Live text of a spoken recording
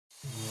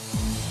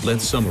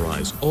Let's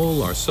summarize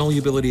all our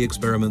solubility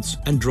experiments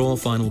and draw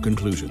final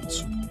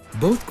conclusions.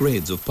 Both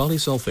grades of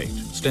polysulphate,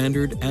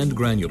 standard and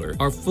granular,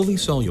 are fully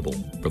soluble,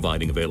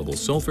 providing available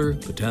sulfur,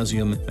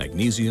 potassium,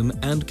 magnesium,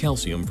 and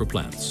calcium for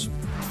plants.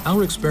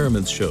 Our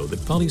experiments show that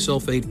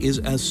polysulphate is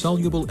as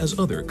soluble as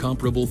other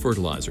comparable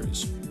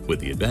fertilizers,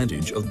 with the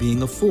advantage of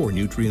being a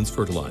 4-nutrients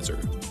fertilizer.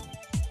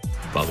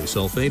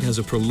 Polysulphate has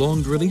a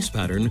prolonged release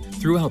pattern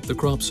throughout the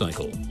crop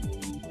cycle.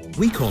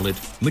 We call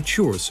it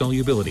mature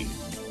solubility.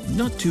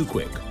 Not too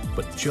quick,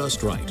 but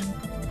just right.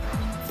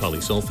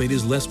 Polysulphate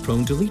is less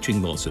prone to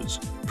leaching losses,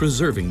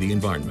 preserving the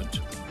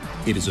environment.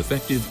 It is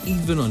effective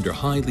even under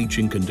high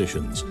leaching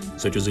conditions,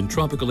 such as in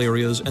tropical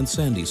areas and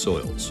sandy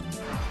soils.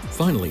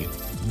 Finally,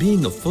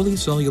 being a fully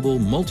soluble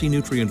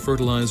multi-nutrient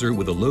fertilizer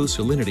with a low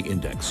salinity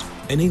index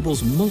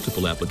enables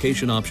multiple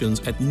application options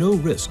at no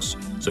risks,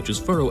 such as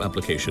furrow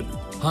application,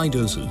 high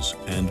doses,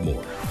 and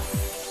more.